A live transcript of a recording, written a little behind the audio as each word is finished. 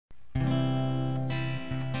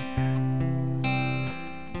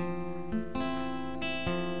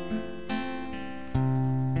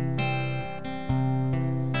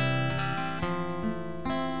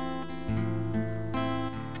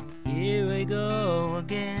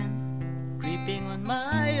again, creeping on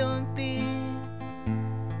my own feet.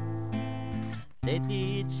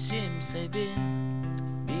 Lately it seems I've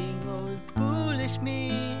been being old foolish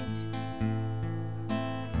me.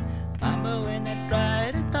 Mumble when I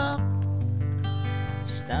try to talk,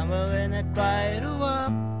 stumble when I try to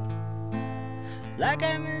walk, like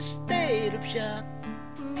I'm in a state of shock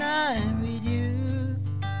when I'm with you.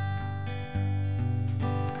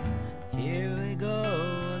 Here we go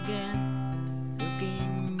again,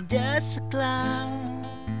 looking just a clown.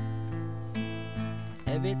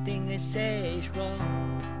 Everything I say is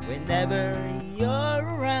wrong whenever you're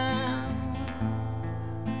around.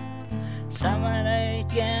 Someone I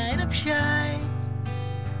kind of shy,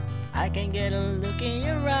 I can get a look in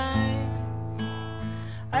your eye.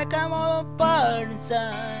 I come all apart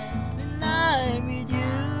inside when I'm with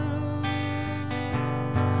you.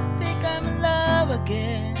 Think I'm in love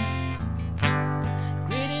again,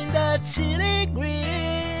 grinning that silly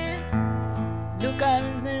grin. Look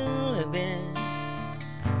I'm living.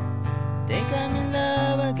 Think I'm in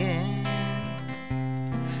love again.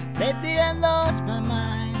 Lately I lost my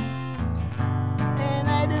mind, and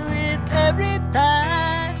I do it every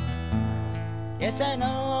time. Yes, I know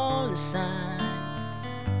all the signs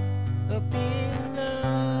of being in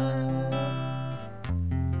love.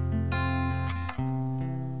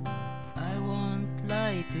 I won't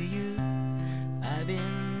lie to you, I've been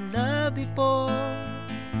in love before,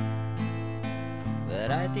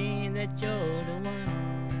 but I think that you're the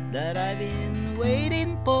one that I've been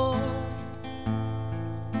waiting for.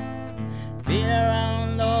 Been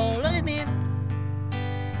around all I admit,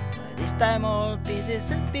 but this time all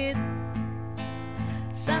pieces a bit.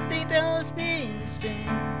 Something tells me it's been,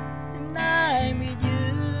 and I'm with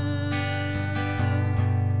you.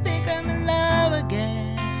 Think I'm in love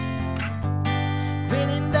again,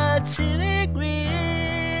 grinning that silly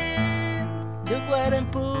grin. Look what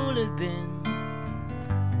I'm fooling been.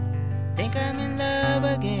 Think I'm in love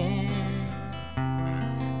again.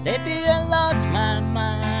 Lately I lost my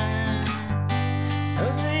mind,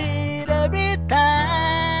 every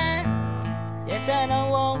time. Yes, I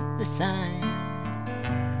know all the signs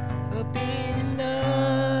of being in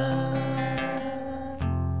love.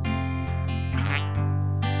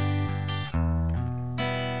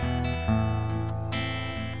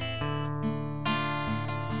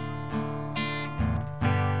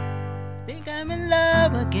 Think I'm in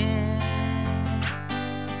love again,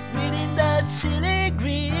 reading that silly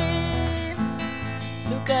grin.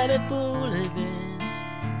 Look at the fool I've been.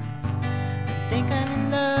 Think I'm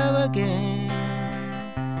in love again.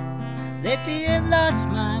 Lately I've lost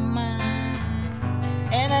my mind,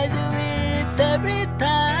 and I do it every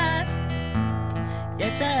time.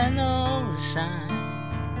 Yes, I know the sign